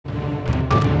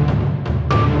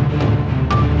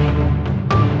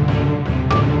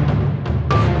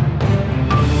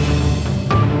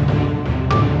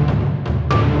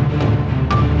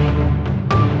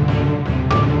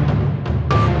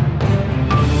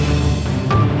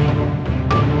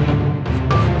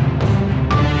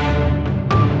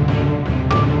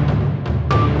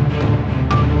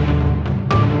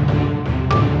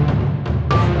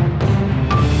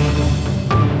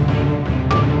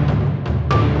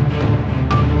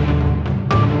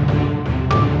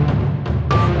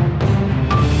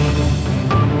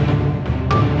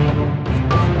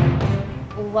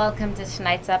welcome to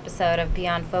tonight's episode of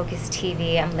Beyond Focus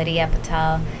TV. I'm Lydia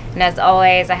Patel, and as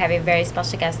always, I have a very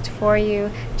special guest for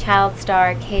you, child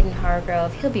star Cayden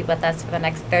Hargrove. He'll be with us for the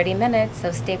next 30 minutes,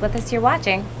 so stay with us. You're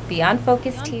watching Beyond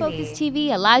Focus TV. Beyond Focus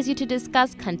TV allows you to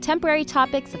discuss contemporary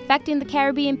topics affecting the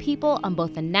Caribbean people on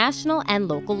both a national and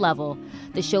local level.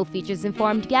 The show features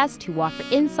informed guests who offer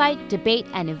insight, debate,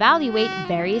 and evaluate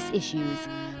various issues.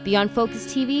 Beyond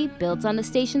Focus TV builds on the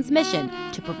station's mission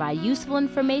to provide useful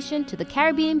information to the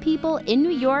Caribbean people in New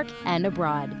York and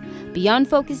abroad. Beyond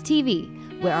Focus TV,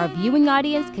 where our viewing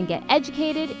audience can get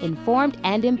educated, informed,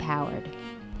 and empowered.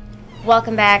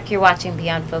 Welcome back. You're watching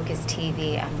Beyond Focus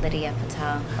TV. I'm Lydia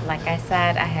Patel. Like I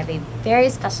said, I have a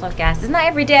very special guest. It's not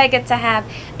every day I get to have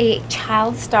a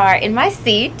child star in my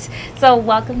seat. So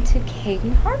welcome to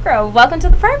Cayden Hargrove. Welcome to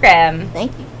the program.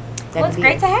 Thank you. Well, it's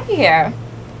great to have you here.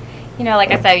 You know,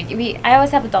 like I said, I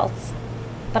always have adults,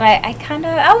 but I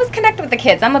always connect with the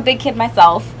kids. I'm a big kid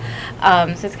myself,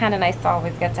 so it's kind of nice to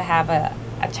always get to have a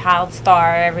child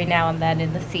star every now and then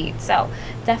in the seat. So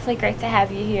definitely great to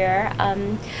have you here.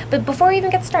 But before we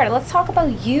even get started, let's talk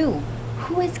about you.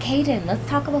 Who is Cayden? Let's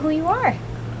talk about who you are.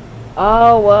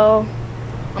 Oh, well,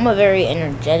 I'm a very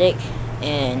energetic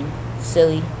and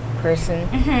silly person.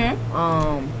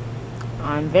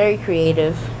 I'm very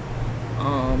creative.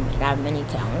 I have many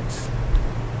talents.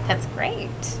 That's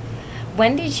great.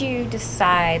 When did you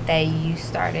decide that you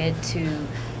started to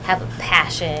have a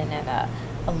passion and a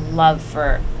love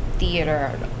for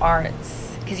theater and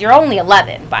arts? Because you're only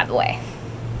 11, by the way.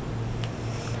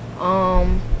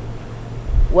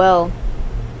 Well,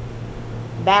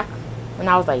 back when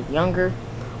I was like younger,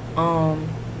 I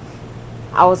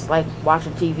was like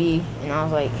watching TV, and I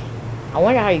was like, I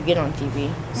wonder how you get on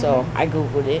TV. So I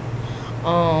Googled it.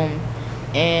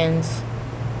 And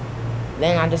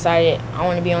then I decided I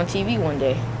want to be on TV one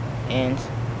day, and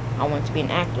I want to be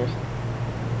an actor.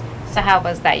 So how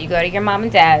was that? You go to your mom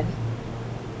and dad,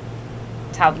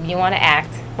 tell them you want to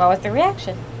act. What was the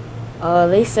reaction?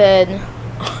 They said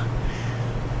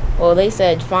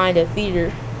find a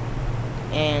theater,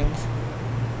 and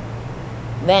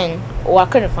then, I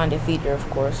couldn't find a theater, of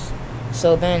course.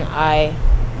 So then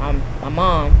my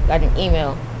mom got an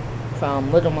email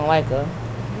from Little Malika,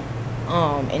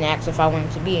 and asked if I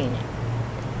wanted to be in it.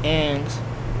 And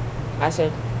I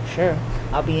said, sure,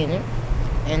 I'll be in it.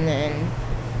 And then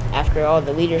after all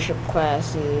the leadership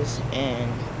classes and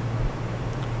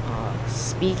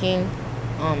speaking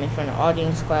in front of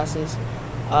audience classes,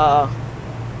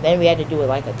 then we had to do it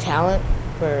like a talent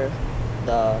for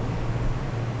the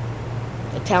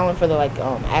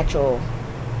actual,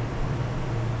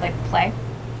 like play?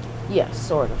 Yes,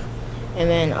 sort of. And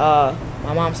then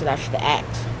my mom said I should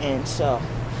act, and so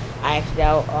I acted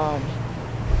out.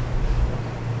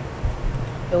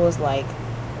 It was like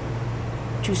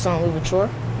Toussaint Louverture,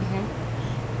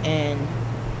 and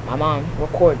my mom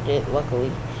recorded it,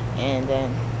 luckily, and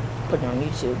then put it on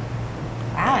YouTube.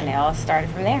 Wow, and it all started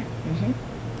from there.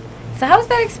 So how was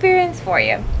that experience for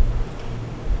you?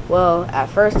 Well, at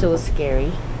first it was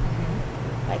scary.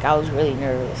 Like, I was really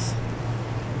nervous.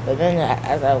 But then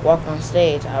as I walked on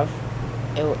stage, it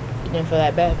didn't feel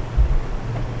that bad.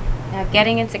 Now,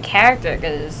 getting into character,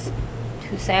 because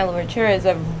Toussaint Louverture is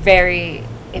a very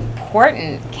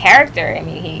important character. I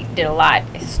mean, he did a lot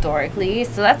historically,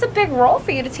 so that's a big role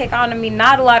for you to take on. I mean,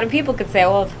 not a lot of people could say,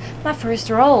 well, my first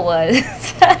role was,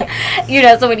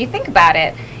 so when you think about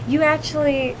it, you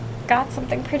actually got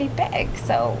something pretty big.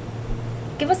 So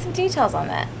give us some details on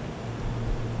that.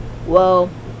 Well,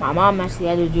 my mom actually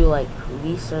had to do like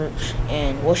research,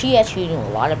 and she actually knew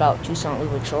a lot about Toussaint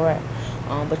Louverture,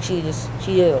 but she did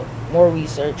more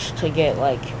research to get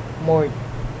like more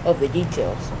of the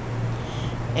details.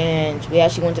 And we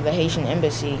actually went to the Haitian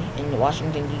embassy in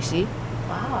Washington, D.C.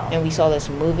 Wow. And we saw this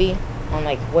movie on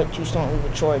like what Toussaint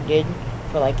Louverture did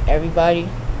for like everybody.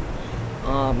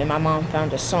 And my mom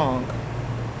found a song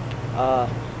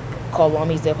called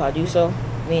 "Armies de Paduso,"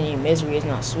 meaning "Misery is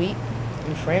not sweet"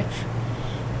 in French.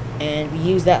 And we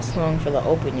used that song for the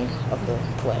opening of the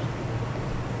play.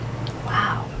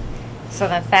 Wow. So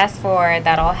then fast forward,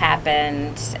 that all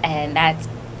happened, and that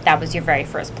was your very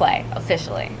first play,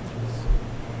 officially.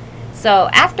 So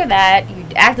after that, you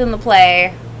acted in the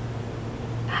play.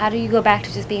 How do you go back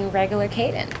to just being regular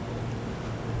Cayden?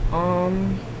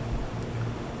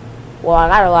 Well, I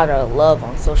got a lot of love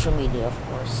on social media, of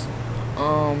course.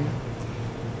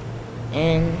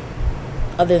 And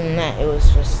other than that, it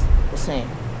was just the same.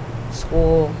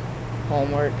 School,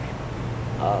 homework,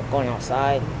 going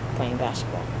outside, playing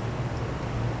basketball.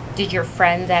 Did your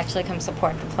friends actually come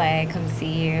support the play, come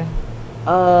see you?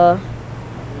 No,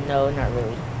 not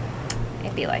really.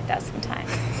 It'd be like that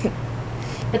sometimes.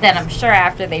 But then I'm sure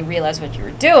after they realize what you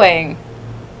were doing,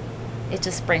 it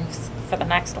just springs for the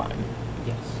next one.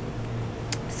 Yes.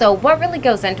 So what really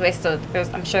goes into it? So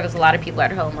I'm sure there's a lot of people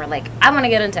at home who are like, I want to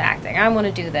get into acting. I want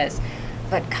to do this.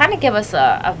 But kind of give us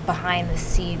a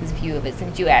behind-the-scenes view of it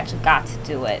since you actually got to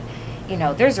do it. You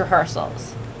know, there's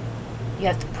rehearsals. You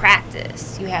have to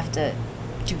practice. You have to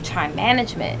do time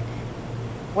management.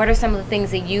 What are some of the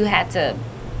things that you had to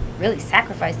really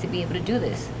sacrifice to be able to do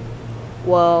this?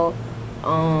 Well,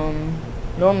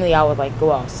 normally I would like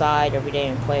go outside every day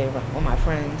and play with my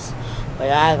friends, but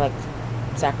I like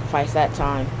sacrifice that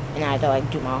time, and I had to like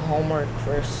do my homework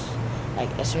first. Like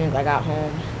as soon as I got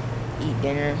home, eat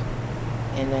dinner,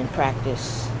 and then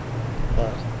practice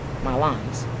my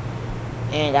lines.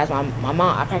 And that's my mom.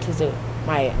 I practiced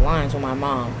my lines with my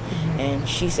mom, and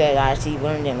she said I actually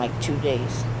learned in like 2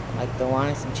 days, like the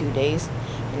lines in 2 days,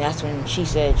 and that's when she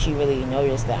said she really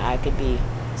noticed that I could be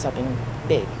something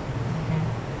big.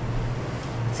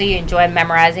 So you enjoyed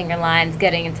memorizing your lines,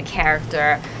 getting into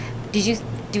character. Did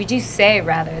you say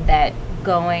rather that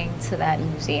going to that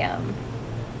museum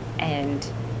and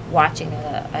watching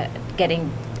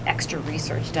getting extra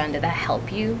research done, did that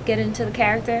help you get into the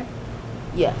character?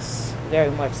 Yes, very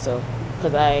much so,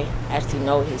 because I actually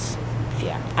know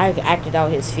I acted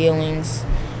out his feelings,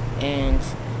 and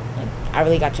I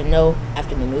really got to know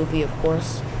after the movie, of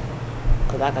course,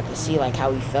 because I got to see like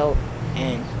how he felt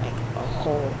and like a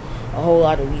whole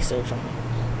lot of research on him.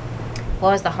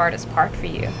 What was the hardest part for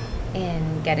you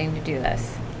in getting to do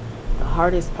this? The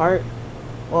hardest part,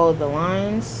 well, the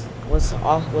lines was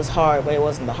hard, but it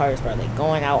wasn't the hardest part. Like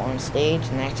going out on stage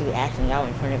and actually acting out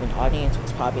in front of an audience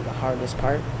was probably the hardest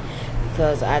part,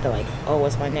 because I had to like, oh,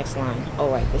 what's my next line? Oh,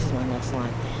 right, this is my next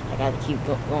line. Like I had to keep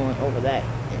going over that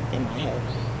in my head.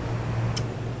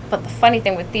 But the funny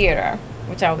thing with theater,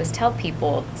 which I always tell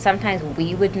people, sometimes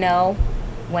we would know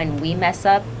when we mess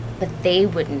up, but they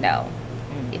wouldn't know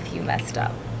if you messed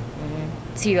up.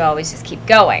 So you always just keep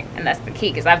going, and that's the key,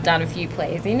 because I've done a few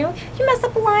plays. You know, you mess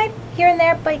up a line here and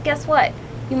there, but guess what?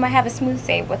 You might have a smooth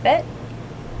save with it,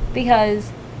 because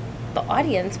the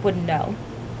audience wouldn't know.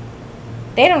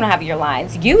 They don't have your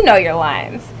lines. You know your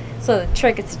lines. So the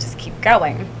trick is to just keep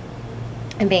going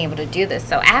and being able to do this.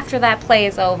 So after that play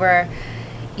is over,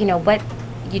 you know, what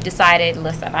you decided,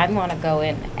 listen, I want to go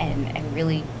in and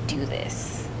really do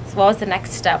this. So what was the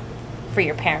next step for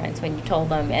your parents when you told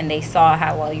them and they saw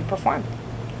how well you performed?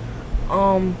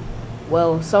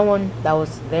 Well, someone that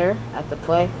was there at the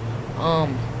play,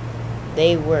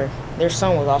 their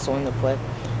son was also in the play.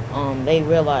 They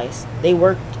realized they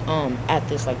worked at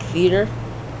this like theater,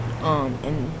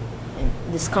 in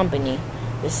this company,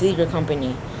 this theater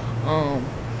company,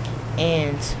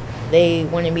 and they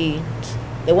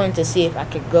wanted to see if I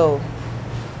could go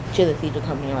to the theater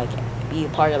company, like be a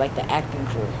part of like the acting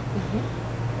crew.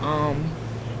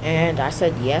 And I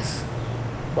said yes,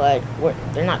 but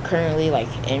they're not currently like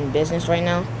in business right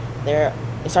now.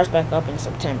 It starts back up in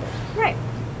September. Right.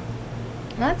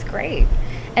 Well, that's great.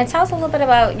 And tell us a little bit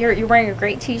about you're wearing a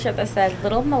great T-shirt that says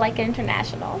Little Malika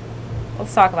International.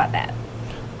 Let's talk about that.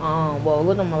 Well,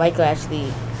 Little Malika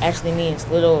actually means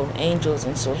little angels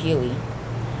in Swahili.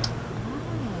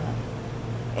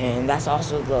 And that's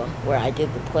also where I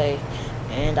did the play.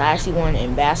 And I actually won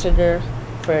ambassador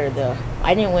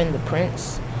I didn't win the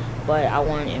Prince, but I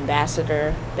won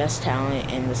ambassador, best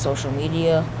talent in the social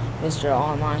media, Mr.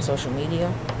 Online Social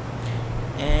Media.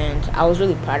 And I was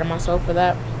really proud of myself for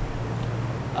that,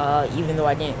 even though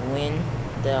I didn't win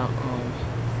the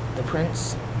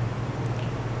Prince.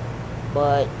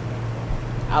 But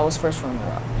I was first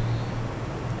runner-up,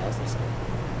 as they say.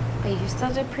 But you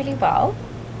still did pretty well.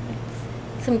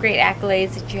 Some great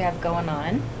accolades that you have going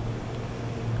on.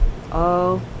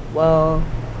 Well,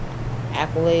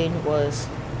 accolade was,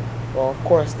 well, of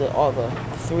course, all the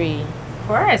three. Of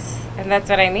course, and that's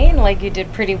what I mean. Like, you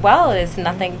did pretty well. There's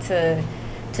nothing to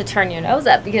turn your nose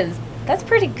at, because that's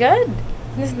pretty good.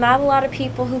 There's not a lot of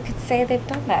people who could say they've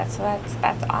done that, so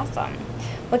that's awesome.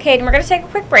 Well, Cayden, we're going to take a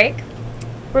quick break.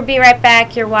 We'll be right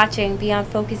back. You're watching Beyond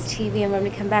Focus TV, and when we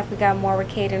come back, we got more with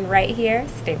Cayden right here.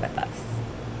 Stay with us.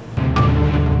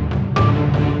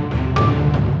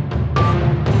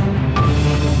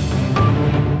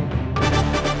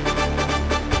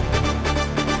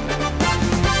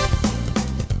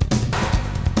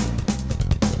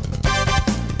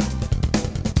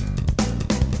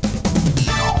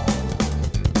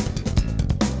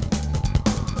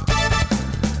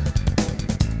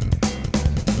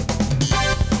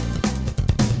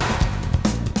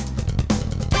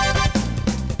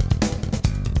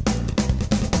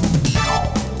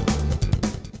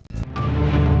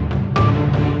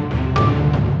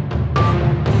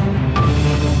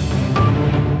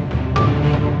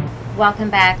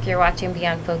 Welcome back. You're watching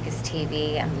Beyond Focus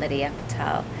TV. I'm Lydia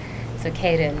Patel. So,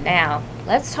 Cayden, now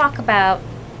let's talk about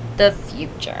the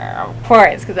future, of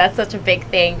course, because that's such a big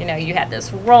thing. You know, you had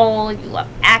this role, you love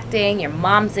acting, your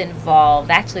mom's involved.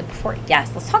 Actually,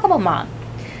 let's talk about mom.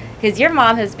 Because your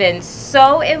mom has been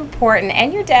so important,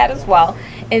 and your dad as well,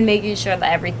 in making sure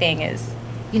that everything is,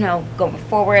 you know, going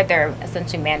forward. They're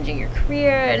essentially managing your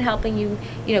career and helping you,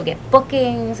 you know, get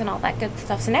bookings and all that good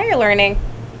stuff. So now you're learning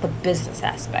the business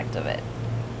aspect of it.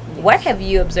 Yes. What have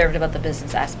you observed about the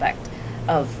business aspect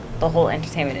of the whole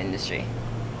entertainment industry?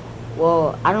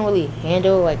 Well, I don't really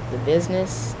handle like the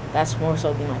business. That's more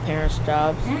so be my parents'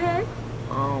 jobs.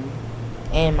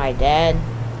 And my dad,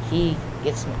 he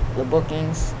gets the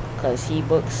bookings because he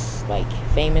books like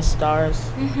famous stars,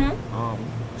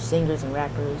 singers and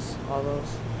rappers, all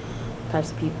those types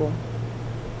of people.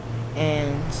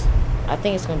 And I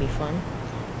think it's gonna be fun.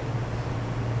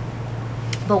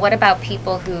 But what about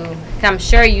people who, and I'm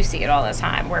sure you see it all the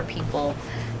time, where people,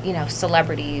 you know,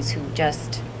 celebrities who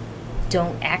just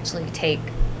don't actually take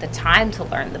the time to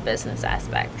learn the business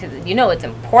aspect? Because, you know, it's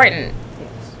important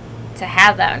to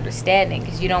have that understanding,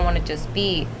 because you don't want to just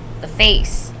be the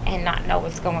face and not know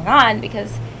what's going on,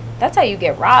 because that's how you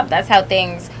get robbed. That's how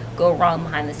things go wrong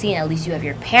behind the scene. At least you have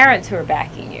your parents who are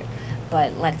backing you.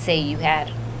 But let's say you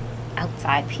had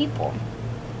outside people.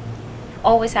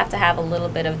 Always have to have a little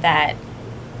bit of that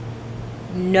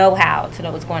know-how to know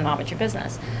what's going on with your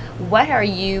business. What are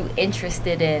you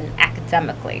interested in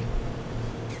academically?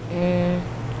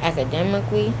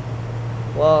 Academically,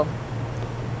 well,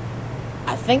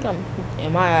 I think I'm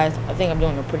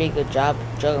doing a pretty good job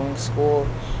juggling school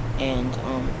and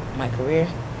my career.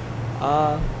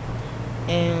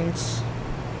 And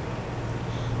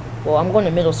well, I'm going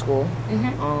to middle school, and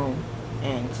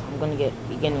I'm going to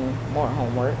be getting more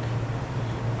homework.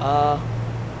 But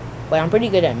I'm pretty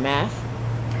good at math.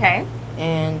 Okay.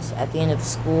 And at the end of the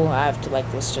school, I have to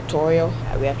like this tutorial.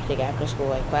 We have to take after school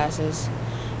like classes,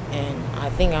 and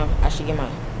I think I should get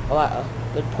a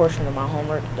good portion of my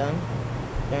homework done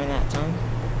during that time.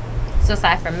 So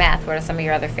aside from math, what are some of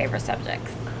your other favorite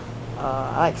subjects?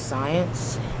 I like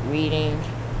science, reading,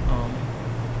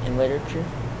 and literature.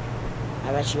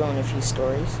 I've actually written a few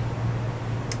stories.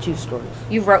 2 stories.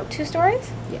 You wrote 2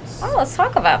 stories? Yes. Oh, let's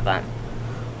talk about them.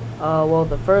 Well,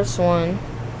 the first one,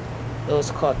 it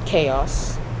was called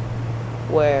Chaos,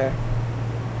 where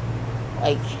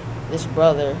like this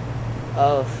brother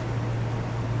of,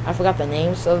 I forgot the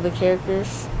names of the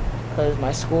characters because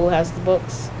my school has the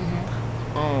books.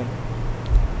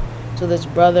 So this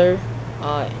brother,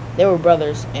 they were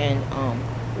brothers, and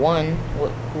one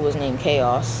who was named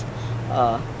Chaos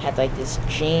had like this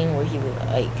gene where he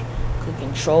could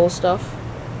control stuff,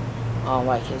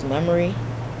 like his memory,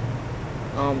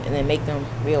 and then make them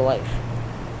real life.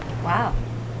 Wow.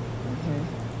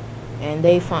 And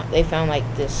they found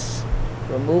like this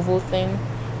removal thing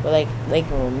where like they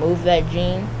can remove that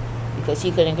gene because he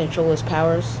couldn't control his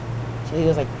powers, so he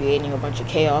was like creating a bunch of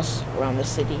chaos around the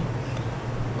city.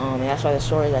 And that's why the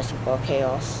story is actually called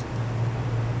Chaos.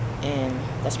 And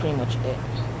that's pretty much it.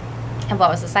 And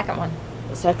what was the second one?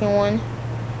 The second one,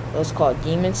 it was called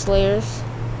Demon Slayers.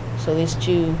 So these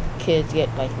 2 kids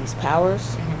get like these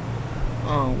powers.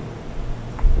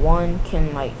 One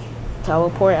can like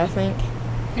teleport, I think.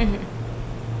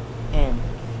 And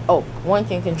one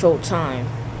can control time,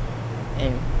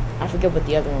 and I forget what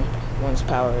the other one's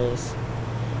power is.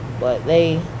 But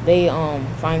they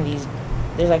find these,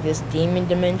 there's like this demon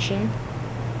dimension,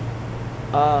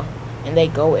 and they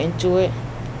go into it.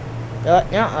 They're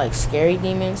not like scary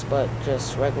demons, but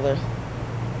just regular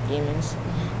demons.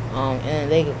 And then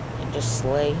they just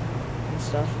slay and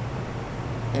stuff.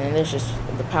 And then there's just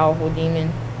the powerful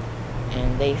demon,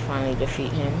 and they finally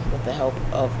defeat him with the help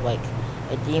of like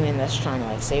a demon that's trying to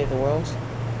like save the world.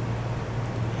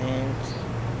 And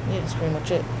yeah, that's pretty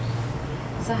much it.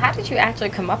 So how did you actually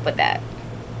come up with that?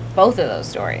 Both of those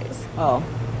stories. Oh,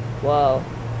 well,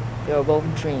 they were both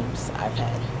dreams I've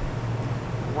had.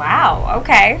 Wow,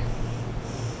 okay.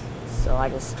 So I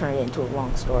just turned it into a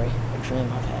long story, a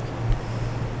dream I've had.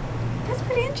 That's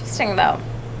pretty interesting, though.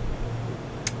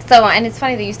 So, and it's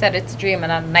funny that you said it's a dream and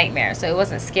not a nightmare, so it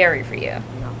wasn't scary for you.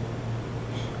 No.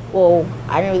 Well,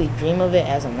 I didn't really dream of it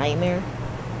as a nightmare.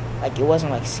 Like, it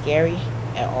wasn't, like, scary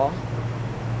at all.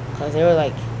 Because they were,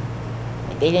 like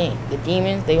the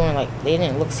demons, they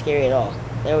didn't look scary at all.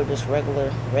 They were just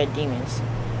regular red demons.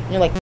 You know, like